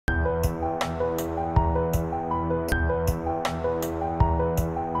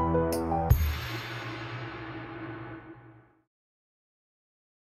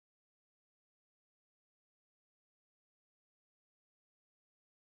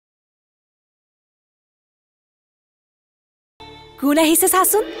কোন আহিছে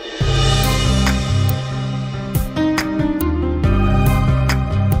চাচোন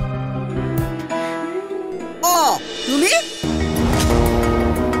ও তুমি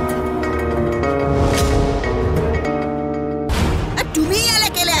তুমি ইয়ালে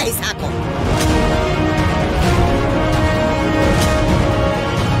কেলে আহিছা আকৌ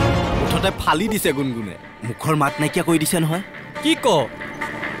মুঠতে ফালি দিছে গুণগুণে মুখৰ মাত নাইকিয়া কৰি দিছে নহয় কি ক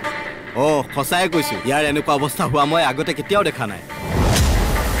সঁচাই কৈছো ইয়াৰ এনেকুৱা অৱস্থা হোৱা মই আগতে কেতিয়াও দেখা নাই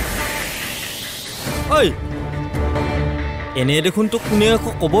ঐ এনে দেখোন তোক কোনে একো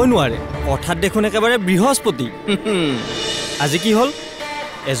ক'বই নোৱাৰে কথাত দেখোন একেবাৰে বৃহস্পতি আজি কি হ'ল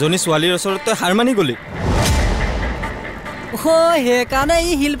এজনী ছোৱালীৰ ওচৰত তই হাৰ মানি গলি সেইকাৰণে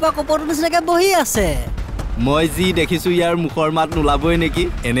ই শিল্পা কপৰটোৰ নিচিনাকে বহি আছে মই যি দেখিছো ইয়াৰ মুখৰ মাত নোলাবই নেকি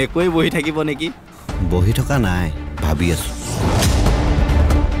এনেকৈ বহি থাকিব নেকি বহি থকা নাই ভাবি আছো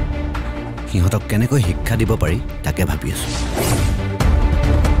সিহঁতক কেনেকৈ শিক্ষা দিব পাৰি তাকে ভাবি আছো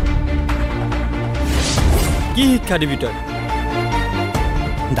কি শিক্ষা দিবি তই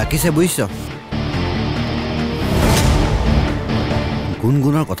ডাকিছে বুজিছ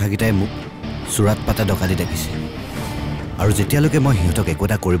গুণগুণৰ কথাকেইটাই মোক চোৰাত পাতা ডকালি ডাকিছে আৰু যেতিয়ালৈকে মই সিহঁতক একো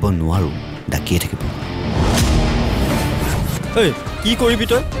এটা কৰিব নোৱাৰো ডাকিয়ে থাকিব কি কৰিবি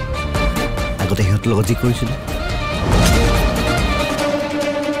তই আগতে সিহঁতৰ লগত যি কৰিছিলো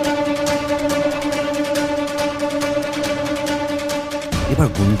এবাৰ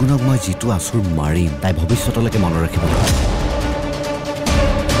গুণগুণক মই যিটো আচুৰ মাৰিম তাই ভৱিষ্যতলৈকে মনত ৰাখিব লাগিব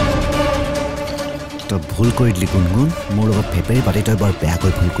তই ভুল কৰি দিলি গুণগুণ মোৰ লগত ফেপেৰি পাতি তই বৰ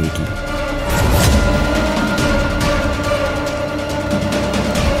বেয়াকৈ ভুল কৰি দিলি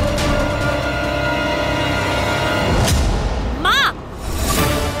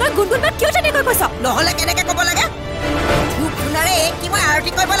নহলে কেনেকে কব লাগে ধূপধূনাৰে কি মই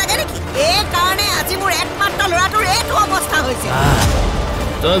আৰতি কৰিব লাগে নেকি এই কাৰণে আজি মোৰ একমাত্ৰ ল'ৰাটোৰ এইটো অৱস্থা হৈছে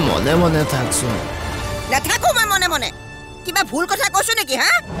তই মনে মনে থাকচোন নাথাকো মই মনে মনে কিবা ভুল কথা কৈছো নেকি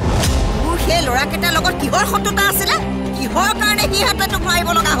হা মোৰ সেই ল'ৰাকেইটাৰ লগত কিহৰ শত্ৰুতা আছিলে কিহৰ কাৰণে সিহঁতে তোক মাৰিব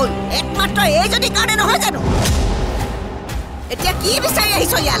লগা হ'ল একমাত্ৰ এইজনী কাৰণে নহয় জানো এতিয়া কি বিচাৰি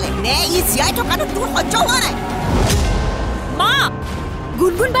আহিছ ইয়ালে নে ই জীয়াই থকাটো তোৰ সহ্য হোৱা নাই মা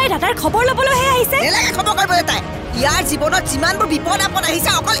গুণগুণ বাই দাদাৰ খবৰ ল'বলৈহে আহিছে নেলাগে খবৰ কৰিবলৈ তাই ইয়াৰ জীৱনত যিমানবোৰ বিপদ আপদ আহিছে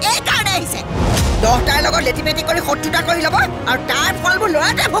অকল এই কাৰণে আহিছে 10টাৰ লগত লেটিমেটি কৰি শত্ৰুতা কৰি ল'ব আৰু তাৰ ফলবোৰ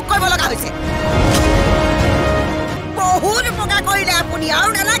ল'ৰাটোৱে ভোগ কৰিব লগা হৈছে বহুত উপকাৰ কৰিলে আপুনি আৰু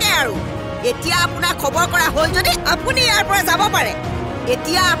নালাগে আৰু এতিয়া আপোনাৰ খবৰ কৰা হ'ল যদি আপুনি ইয়াৰ পৰা যাব পাৰে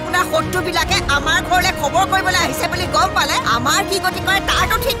এতিয়া আপোনাৰ শত্ৰুবিলাকে আমাৰ ঘৰলৈ খবৰ কৰিবলৈ আহিছে বুলি গম পালে আমাৰ কি গতি কৰে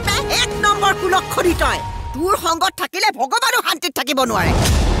তাৰতো ঠিক নাই 1 নম্বৰ কুলক্ষণী তই তোৰ সংগত থাকিলে ভগৱানো শান্তিত থাকিব নোৱাৰে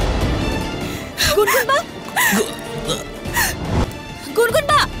গুণগুণ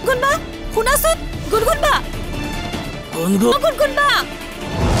বা শুনাচোন গুণগুণ বা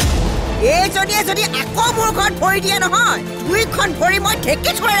এইজনীয়ে যদি আকৌ মোৰ ঘৰত ভৰি দিয়ে নহয় 2খন ভৰি মই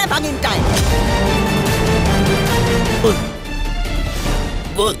ঢেঁকী থোৱাৰে ভাঙিম তাই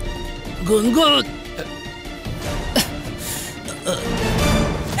গুণগুণ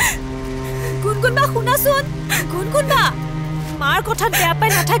বা শুনাচোন গুণগুণ বা মাৰ কথাত বেয়া পাই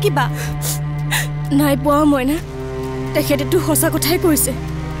নাথাকিবা নাই পোৱা মইনা তেখেতেতো সঁচা কথাই কৈছে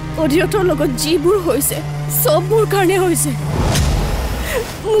অধিৰথৰ লগত যিবোৰ হৈছে সব মোৰ কাৰণে হৈছে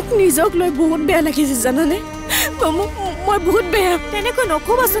মোক নিজক লৈ বহুত বেয়া লাগিছে জানানে মই বহুত বেয়া তেনেকৈ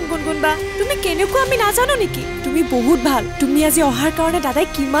নকবাচোন গুণগুণ বা তুমি কেনেকুৱা আমি নাজানো নেকি তুমি বহুত ভাল তুমি আজি অহাৰ কাৰণে দাদাই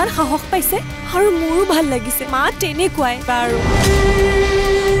কিমান সাহস পাইছে আৰু মোৰো ভাল লাগিছে মা তেনেকুৱাই বাৰু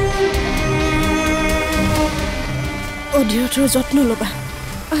অধিৰথৰ যত্ন ল'বা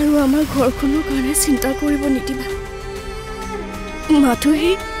আৰু আমাৰ ঘৰখনৰ কাৰণে চিন্তা কৰিব নিদিবা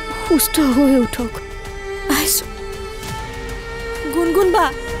মাথোহি সুস্থ হৈ উঠক আহিছো গুণগুণ বা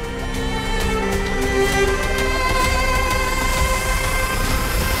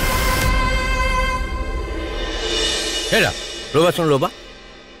হেৰা ৰ'বাচোন ৰ'বা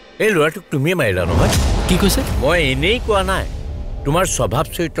এই ল'ৰাটোক তুমিয়ে মাৰিলা নহয় কি কৈছে মই এনেই কোৱা নাই তোমাৰ স্বভাৱ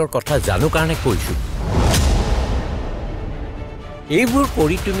চৰিত্ৰৰ কথা জানো কাৰণে কৈছো এইবোৰ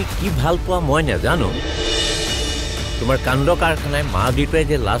কৰি তুমি কি ভাল পোৱা মই নাজানো তোমাৰ কাণ্ড কাৰখানাই মা দেউতাই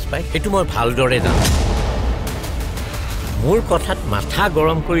যে লাজ পায় সেইটো মই ভালদৰে জানো মোৰ কথাত মাথা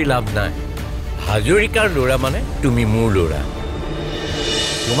গৰম কৰি লাভ নাই হাজৰিকাৰ ল'ৰা মানে তুমি মোৰ ল'ৰা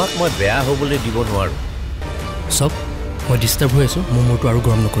তোমাক মই বেয়া হ'বলৈ দিব নোৱাৰো চব মই ডিষ্টাৰ্ব হৈ আছো মোৰ মূৰটো আৰু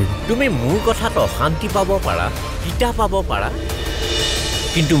গৰম নকৰিব তুমি মোৰ কথাত অশান্তি পাব পাৰা তিতা পাব পাৰা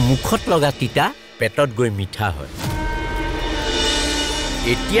কিন্তু মুখত লগা তিতা পেটত গৈ মিঠা হয়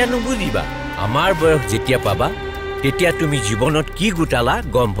এতিয়া নুবুজিবা আমাৰ বয়স যেতিয়া পাবা তেতিয়া তুমি জীৱনত কি গোটালা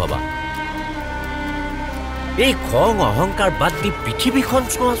গম পাবা এই খং অহংকাৰ বাদ দি পৃথিৱীখন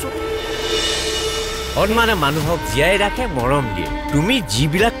চোৱাচোন সন্মানে মানুহক জীয়াই ৰাখে মৰম দিয়ে তুমি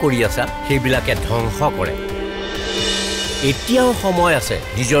যিবিলাক কৰি আছা সেইবিলাকে ধ্বংস কৰে এতিয়াও সময় আছে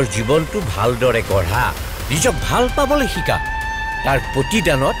নিজৰ জীৱনটো ভালদৰে গঢ়া নিজক ভাল পাবলৈ শিকা তাৰ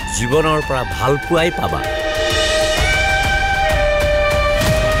প্ৰতিদানত জীৱনৰ পৰা ভাল পোৱাই পাবা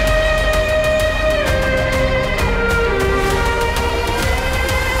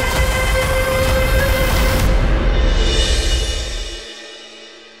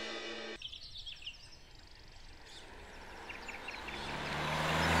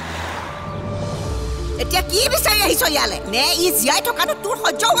এতিয়া কি বিচাৰি আহিছ ইয়ালে নে ই জীয়াই থকাটো তোৰ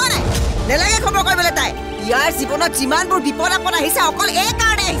সহ্য হোৱা নাই নেলাগে খবৰ কৰিবলৈ তাই ইয়াৰ জীৱনত যিমানবোৰ বিপদ আপদ আহিছে অকল এই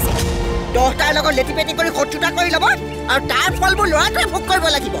কাৰণে আহিছে দহটাৰ লগত লেটিপেটি কৰি শত্ৰুতা কৰি ল'ব আৰু তাৰ ফলবোৰ ল'ৰাটোৱে ভোগ কৰিব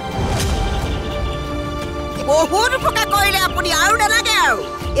লাগিব বহুত উপকাৰ কৰিলে আপুনি আৰু নেলাগে আৰু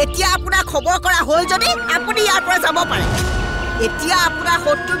এতিয়া আপোনাক খবৰ কৰা হ'ল যদি আপুনি ইয়াৰ পৰা যাব পাৰে এতিয়া আপোনাৰ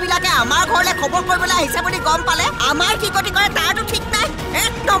শত্ৰুবিলাকে আমাৰ ঘৰলৈ খবৰ কৰিবলৈ আহিছে বুলি গম পালে আমাৰ কি গতি কৰে তাৰতো ঠিক নাই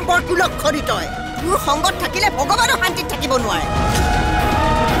এক নম্বৰ কুলক্ষণি তই তোৰ সংগত থাকিলে ভগৱানো শান্তিত থাকিব নোৱাৰে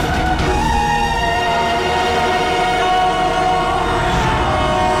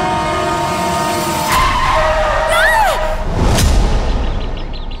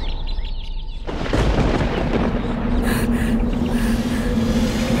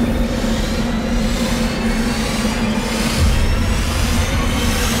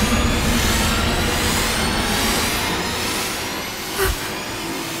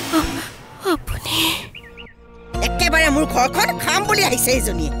মোৰ ঘৰখন খাম বুলি আহিছে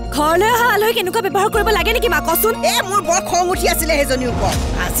এইজনীয়ে ঘৰলৈ অহা আলহী কেনেকুৱা ব্যৱহাৰ কৰিব লাগে নেকি মা কচোন মোৰ বৰ খং উঠি আছিলে সেইজনীৰ ওপৰত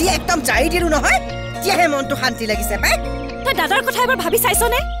আজি একদম জাৰি দিলো নহয় এতিয়াহে মনটো শান্তি লাগিছে পাই তই দাদাৰ কথা এবাৰ ভাবি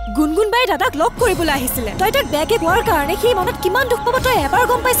চাইছনে গুণগুণ বাই দাদাক লগ কৰিবলৈ আহিছিলে তই তাক বেয়াকে কোৱাৰ কাৰণে সি মনত কিমান দুখ পাব তই এবাৰ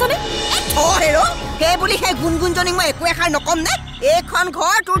গম পাইছনে সেই বুলি সেই গুণগুণজনীক মই একো এষাৰ নকম নে এইখন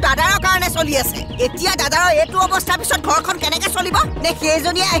ঘৰ তোৰ দাদাৰৰ কাৰণে চলি আছে এতিয়া দাদাৰৰ এইটো অৱস্থাৰ পিছত ঘৰখন কেনেকে চলিব নে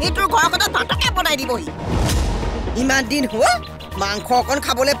সেইজনীয়ে আহি তোৰ ঘৰখনত ভাতকে বনাই দিবহি ইমান দিন হ'ল মাংস অকণ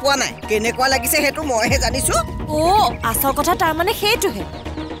খাবলৈ পোৱা নাই কেনেকুৱা লাগিছে সেইটো মইহে জানিছো আচল কথা তাৰ মানে সেইটোহে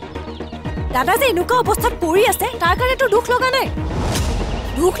দাদা যে এনেকুৱা অৱস্থাত পৰি আছে তাৰ কাৰণে তোৰ দুখ লগা নাই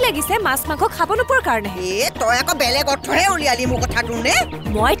দুখ লাগিছে মাছ মাংস খাব নোপোৱাৰ কাৰণে তই আকৌ বেলেগ অৰ্থহে উলিয়ালি মোৰ কথাটো নে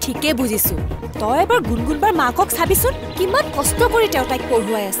মই ঠিকে বুজিছো তই এবাৰ গুণগুণবাৰ মাকক চাবিচোন কিমান কষ্ট কৰি তেওঁ তাইক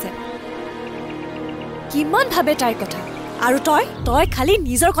পঢ়ুৱাই আছে কিমান ভাবে তাইৰ কথা আৰু তই খালি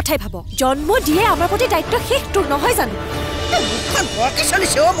নিজৰ কথাই ভাব জন্ম দিয়ে আমাৰ প্ৰতি দায়িত্ব শেষ তোৰ নহয় জানো বৰকে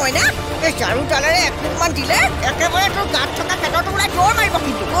চলিছে মই না এই ঝাৰু ডালেৰে একমান দিলে একেবাৰে তোৰ গাত থকা পেটৰ টুকুৰা দৌৰ মাৰিব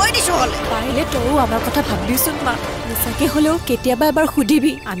কিন্তু কৈ দিছো হ'লে পাৰিলে তইও আমাৰ কথা ভাবিবিচোন মা নিচাকে হ'লেও কেতিয়াবা এবাৰ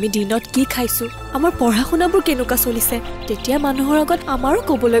সুধিবি আমি দিনত কি খাইছো আমাৰ পঢ়া শুনাবোৰ কেনেকুৱা চলিছে তেতিয়া মানুহৰ আগত আমাৰো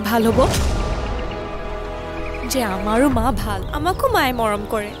ক'বলৈ ভাল হ'ব যে আমাৰো মা ভাল আমাকো মায়ে মৰম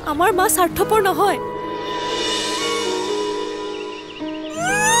কৰে আমাৰ মা স্বাৰ্থপৰ নহয়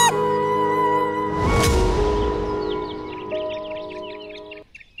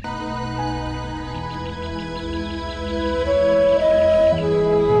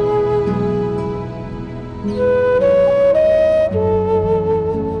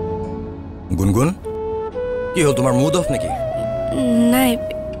গুণগুণ কি হ'ল তোমাৰ মুড অফ নেকি নাই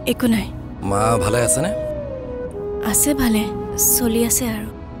একো নাই মা ভালে আছেনে আছে ভালে চলি আছে আৰু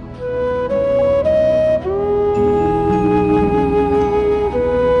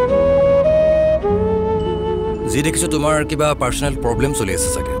যি দেখিছোঁ তোমাৰ কিবা পাৰ্চনেল প্ৰব্লেম চলি আছে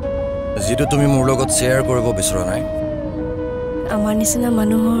চাগে যিটো তুমি মোৰ লগত শ্বেয়াৰ কৰিব বিচৰা নাই আমাৰ নিচিনা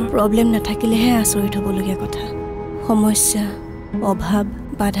মানুহৰ প্ৰব্লেম নাথাকিলেহে আচৰিত হ'বলগীয়া কথা সমস্যা অভাৱ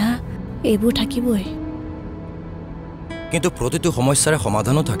বাধা এইবোৰ থাকিবই কিন্তু প্ৰতিটো সমস্যাৰে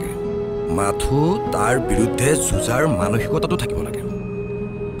সমাধানো থাকে মাথো তাৰ বিৰুদ্ধে যুঁজাৰ মানসিকতাটো থাকিব লাগে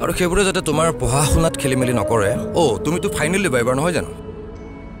আৰু সেইবোৰে যাতে তোমাৰ পঢ়া শুনাত খেলি মেলি নকৰে তুমিতো ফাইনেল দিবা এবাৰ নহয় জানো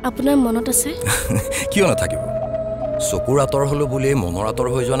আপোনাৰ মনত আছে কিয় নাথাকিব চকুৰ আঁতৰ হ'লো বুলি মনৰ আঁতৰ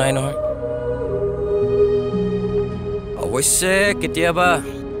হৈ যোৱা নাই নহয় অৱশ্যে কেতিয়াবা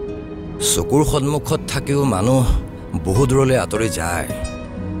চকুৰ সন্মুখত থাকিও মানুহ বহু দূৰলৈ আঁতৰি যায়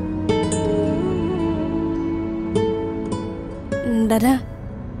দাদা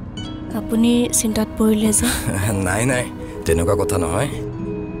আপুনি চিন্তাত পৰিলে যে নাই নাই তেনেকুৱা কথা নহয়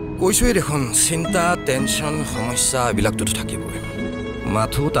কৈছোৱেই দেখোন চিন্তা টেনশ্যন সমস্যা এইবিলাকটোতো থাকিবই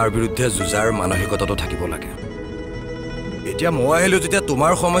মাথো তাৰ বিৰুদ্ধে যুঁজাৰ মানসিকতাটো থাকিব লাগে এতিয়া মই আহিলোঁ যেতিয়া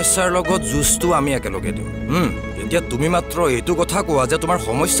তোমাৰ সমস্যাৰ লগত যুঁজটো আমি একেলগে দিওঁ এতিয়া তুমি মাত্ৰ এইটো কথা কোৱা যে তোমাৰ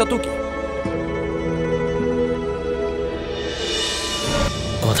সমস্যাটো কি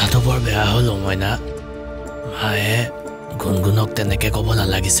কথাটো বৰ বেয়া হ'ল মইনা মায়ে গুণগুণক তেনেকে ক'ব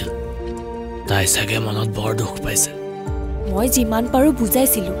নালাগিছিল তাই চাগে মনত বৰ দুখ পাইছে মই যিমান পাৰো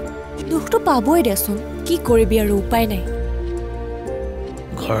বুজাইছিলো দুখটো পাবই দেচোন কি কৰিবি আৰু উপায় নাই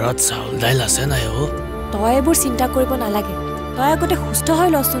ঘৰত চাউল দাইল আছে নাই অ তই এইবোৰ চিন্তা কৰিব নালাগে তই আগতে সুস্থ হৈ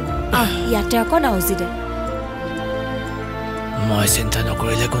লচোন ইয়াতে অকণ আউজি দে মই চিন্তা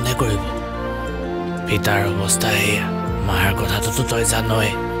নকৰিলে কোনে কৰিব পিতাৰ অৱস্থা এয়া মাৰ কথাটোতো তই জানই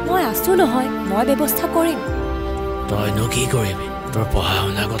মই আছো নহয় মই ব্যৱস্থা কৰিম তইনো কি কৰিবি তোৰ পঢ়া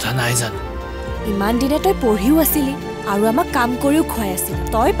শুনা কথা নাই জানো ইমান দিনে তই পঢ়িও আছিলি আৰু আমাক কাম কৰিও খুৱাই আছিল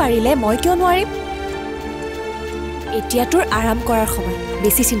তই পাৰিলে মই কিয় নোৱাৰিম এতিয়া তোৰ আৰাম কৰাৰ সময়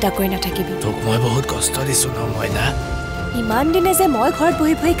বেছি চিন্তা কৰি নাথাকিবি তোক মই বহুত কষ্ট দিছো ন মইনা ইমান দিনে যে মই ঘৰত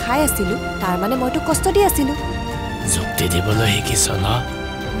বহি বহি খাই আছিলো তাৰ মানে মই তোক কষ্ট দি আছিলো যুক্তি দিবলৈ শিকিছ ন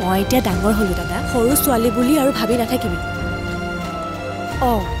মই এতিয়া ডাঙৰ হলো দাদা সৰু ছোৱালী বুলি আৰু ভাবি নাথাকিবি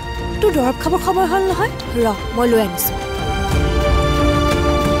তোৰ দৰৱ খাবৰ সময় হ'ল নহয় ৰ মই লৈ আনিছো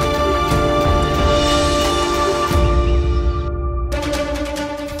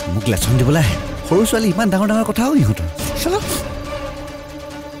মোক লেচন দিবলৈ আহে সৰু ছোৱালী ইমান ডাঙৰ ডাঙৰ কথাও ইহঁতৰ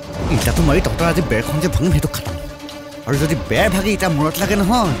ইটাটো মাৰি তহঁতৰ আজি বেৰখন যে ভাঙিম সেইটো খাটাম আৰু যদি বেৰ ভাগি ইটা মূৰত লাগে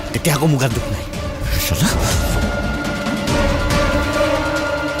নহয় তেতিয়া আকৌ মোৰ গাত দুখ নাই চলা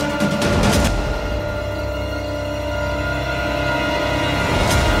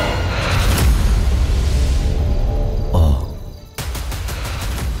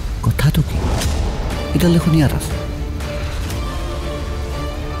কথাটো কি এটা দেখোন ইয়াত আছে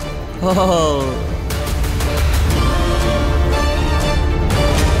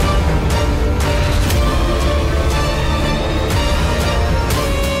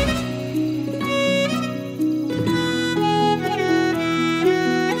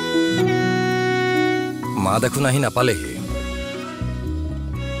মা দেখোন আহি নাপালেহি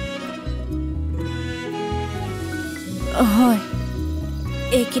হয়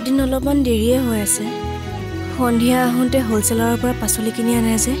এইকেইদিন অলপমান দেৰিয়ে হৈ আছে সন্ধিয়া আহোঁতে হোলচেলাৰৰ পৰা পাচলি কিনি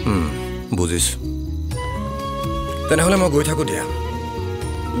আনে যে বুজিছো তেনেহ'লে মই গৈ থাকোঁ দিয়া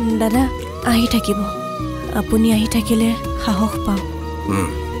দাদা আহি থাকিব আপুনি আহি থাকিলে সাহস পাওঁ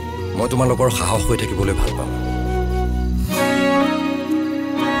মই তোমালোকৰ সাহস হৈ থাকিবলৈ ভাল পাওঁ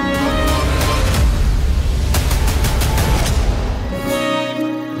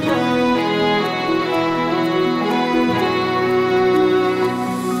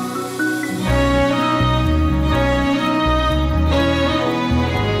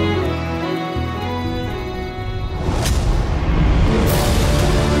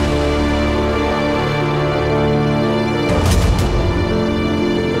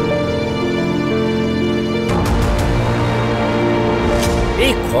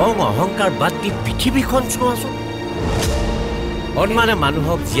অহংকাৰ বাদ দি পৃথিৱীখন চোৱাচোন সন্মানে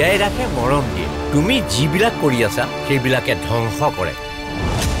মানুহক জীয়াই ৰাখে মৰম দিয়ে তুমি যিবিলাক কৰি আছা সেইবিলাকে ধ্বংস কৰে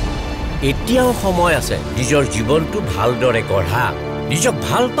এতিয়াও সময় আছে নিজৰ জীৱনটো ভালদৰে গঢ়া নিজক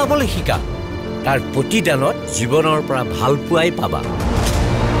ভাল পাবলৈ শিকা তাৰ প্ৰতিদানত জীৱনৰ পৰা ভাল পোৱাই পাবা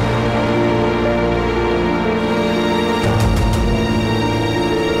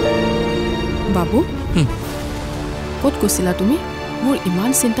বাবু ক'ত গৈছিলা তুমি মোৰ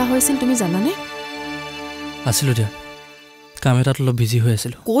ইমান চিন্তা হৈছিল তুমি জানানে আছিলো দিয়া কাম এটাত অলপ বিজি হৈ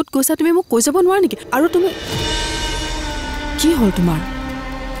আছিলো ক'ত গৈছা তুমি মোক কৈ যাব নোৱাৰা নেকি আৰু তুমি কি হ'ল তোমাৰ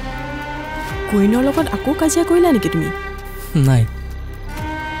কুইনৰ লগত আকৌ কাজিয়া কৰিলা নেকি তুমি নাই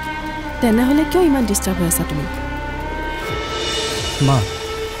তেনেহ'লে কিয় ইমান ডিষ্টাৰ্ব হৈ আছা তুমি মা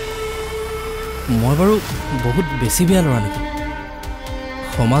মই বাৰু বহুত বেছি বেয়া ল'ৰা নেকি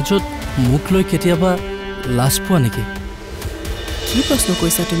সমাজত মুখ লৈ কেতিয়াবা লাজ পোৱা নেকি কি প্ৰশ্ন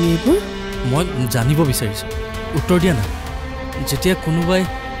কৈছা তুমি এইবোৰ মই জানিব বিচাৰিছোঁ উত্তৰ দিয়া না যেতিয়া কোনোবাই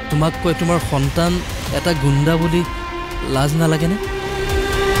তোমাক কয় তোমাৰ সন্তান এটা গুণ্ডা বুলি লাজ নালাগেনে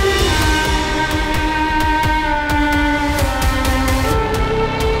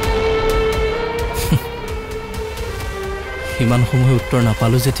সিমান সময় উত্তৰ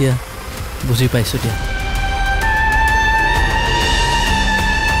নাপালোঁ যেতিয়া বুজি পাইছোঁ দিয়া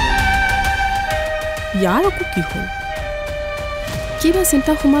ইয়াৰ আকৌ কি হ'ল কিবা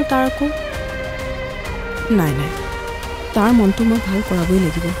চিন্তা সোমাল তাৰ আকৌ নাই নাই তাৰ মনটো মই ভাল কৰাবই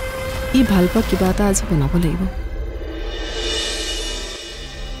লাগিব ই ভাল পোৱা কিবা এটা আজি বনাব লাগিব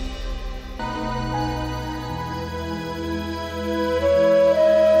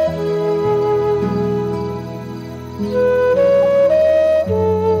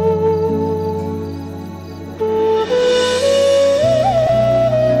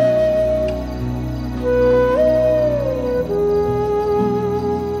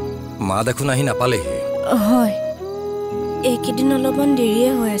মা দেখোন আহি নাপালেহি হয় এইকেইদিন অলপমান দেৰিয়ে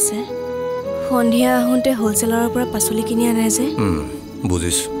হৈ আছে সন্ধিয়া আহোঁতে হোলচেলাৰৰ পৰা পাচলি কিনি আনে যে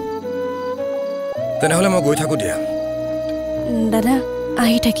বুজিছো তেনেহ'লে মই গৈ থাকোঁ দিয়া। দাদা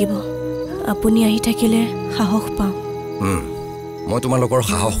আহি থাকিব, আপুনি আহি থাকিলে সাহস পাওঁ। মই তোমালোকৰ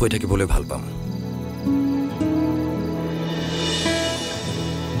সাহস হৈ থাকিবলৈ ভাল পাম।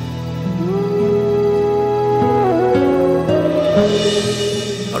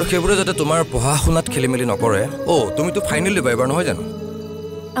 আৰু সেইবোৰে যাতে তোমাৰ পঢ়া শুনাত খেলি মেলি নকৰে। তুমিতো ফাইনেল দিবা এবাৰ নহয় জানো?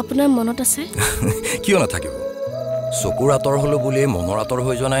 আপোনাৰ মনত আছে? কিয় নাথাকিব? চকুৰ আঁতৰ হ'লো বুলি মনৰ আঁতৰ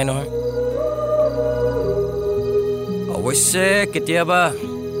হৈ যোৱা নাই নহয়। অৱশ্যে কেতিয়াবা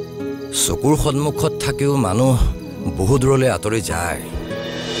চকুৰ সন্মুখত থাকিও মানুহ বহু দূৰলৈ আঁতৰি যায়।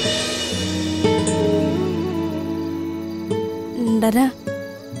 দাদা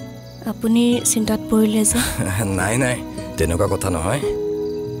আপুনি চিন্তাত পৰিলে যে? নাই তেনেকুৱা কথা নহয়।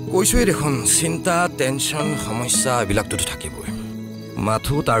 কৈছোৱেই দেখোন, চিন্তা টেনশ্যন সমস্যা এইবিলাকটোতো থাকিবই।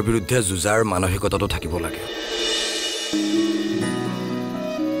 মাথো তাৰ বিৰুদ্ধে যুঁজাৰ মানসিকতাটো থাকিব লাগে।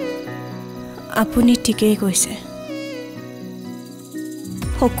 আপুনি ঠিকেই কৈছে।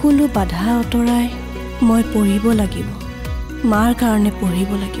 সকলো বাধা আঁতৰাই মই পঢ়িব লাগিব। মাৰ কাৰণে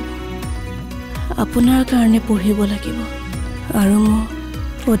পঢ়িব লাগিব, আপোনাৰ কাৰণে পঢ়িব লাগিব, আৰু মোৰ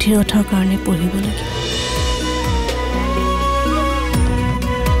অধিৰথৰ কাৰণে পঢ়িব লাগিব।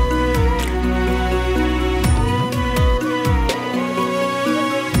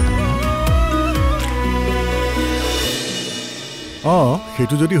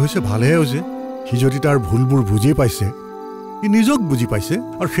 সেইটো যদি হৈছে ভালহে হৈছে। সি যদি তাৰ ভুলবোৰ বুজি পাইছে, সি নিজক বুজি পাইছে,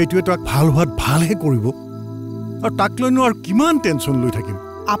 আৰু সেইটোৱে তাক ভাল হোৱাত ভালহে কৰিব। আৰু তাক লৈনো আৰু কিমান টেনশ্যন লৈ থাকিম?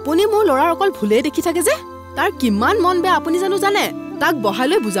 আপুনি মোৰ ল'ৰাৰ অকল ভুলেই দেখি থাকে যে। তাৰ কিমান মন বেয়া আপুনি জানে? তাক বহাই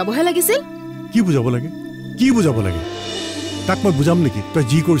লৈ বুজাবহে লাগিছিল। কি বুজাব লাগে? তাক মই বুজাম নেকি? তই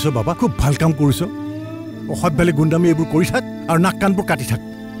যি কৰিছ বাবা, খুব ভাল কাম কৰিছ। অসৎ বেলেগ গুণ্ডামি এইবোৰ কৰি থাক আৰু নাক কাণবোৰ কাটি থাক।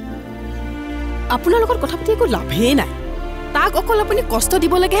 আপোনাৰ লগত কথা পাতি একো লাভেই নাই। তাক অকল আপুনি কষ্ট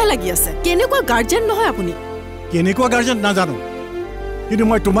দিবলৈকেহে লাগি আছে। কেনেকুৱা গাৰ্জেন নহয় আপুনি? কেনেকুৱা গাৰ্জেন নাজানো, কিন্তু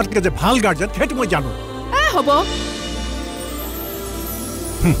মই তোমাতকে যে ভাল গাৰ্জেন সেইটো মই জানো। হ'ব।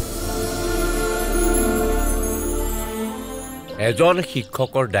 এজন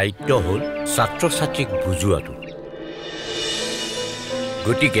শিক্ষকৰ দায়িত্ব হ'ল ছাত্ৰ ছাত্ৰীক বুজোৱাটো।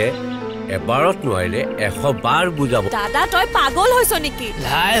 গতিকে এবাৰত নোৱাৰিলে 100 বাৰ বুজাব। দাদা তই পাগল হৈছ নেকি?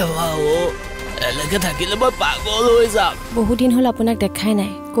 নাই হোৱা এনেকে থাকিলে মই পাগল হৈ যাম। বহুদিন হ'ল আপোনাক দেখাই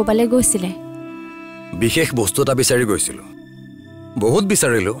নাই। ক'বালৈ গৈছিলে? বিশেষ বস্তু এটা বিচাৰি গৈছিলোঁ। বহুত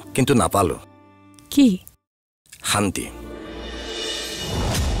বিচাৰিলোঁ, কিন্তু নাপালোঁ। কি?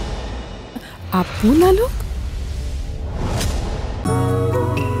 আপোনালোক